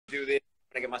do this.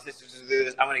 I'm going to get my sisters to do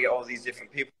this. I'm going to get all these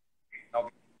different people.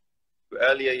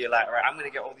 Earlier, you're like, right, I'm going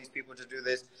to get all these people to do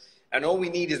this. And all we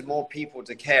need is more people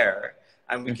to care,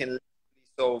 and we can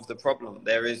solve the problem.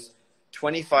 There is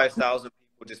 25,000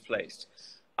 people displaced.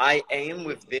 I aim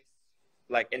with this,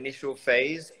 like, initial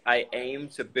phase, I aim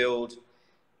to build,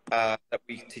 that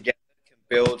we together can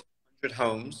build 100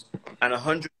 homes, and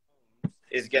 100 homes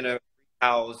is going to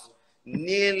house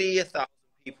nearly 1,000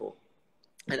 people.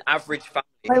 An average family.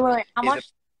 Wait. How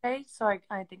much? Sorry,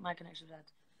 I think my connection is dead.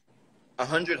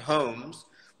 100 homes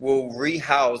will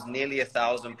rehouse nearly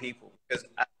 1,000 people, because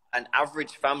an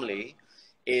average family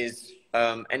is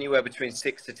anywhere between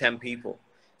 6 to 10 people.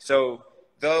 So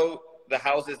though the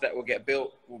houses that will get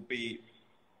built will be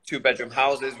 2-bedroom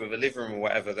houses with a living room or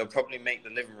whatever, they'll probably make the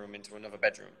living room into another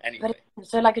bedroom anyway. But,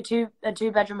 so like a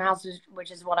two-bedroom house,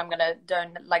 which is what I'm gonna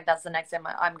donate. Like that's the next thing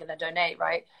I'm gonna donate,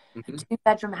 right? Mm-hmm. A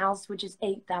 2-bedroom house, which is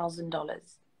 $8,000,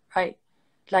 right?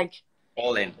 Like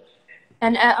all in.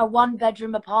 And a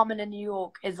 1-bedroom apartment in New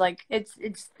York is like it's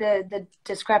the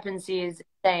discrepancy is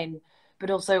insane, but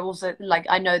also like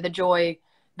I know the joy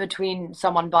between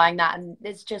someone buying that, and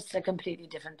it's just a completely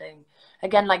different thing.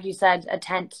 Again, like you said, a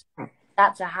tent,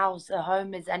 that's a house. A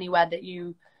home is anywhere that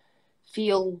you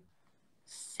feel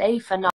safe enough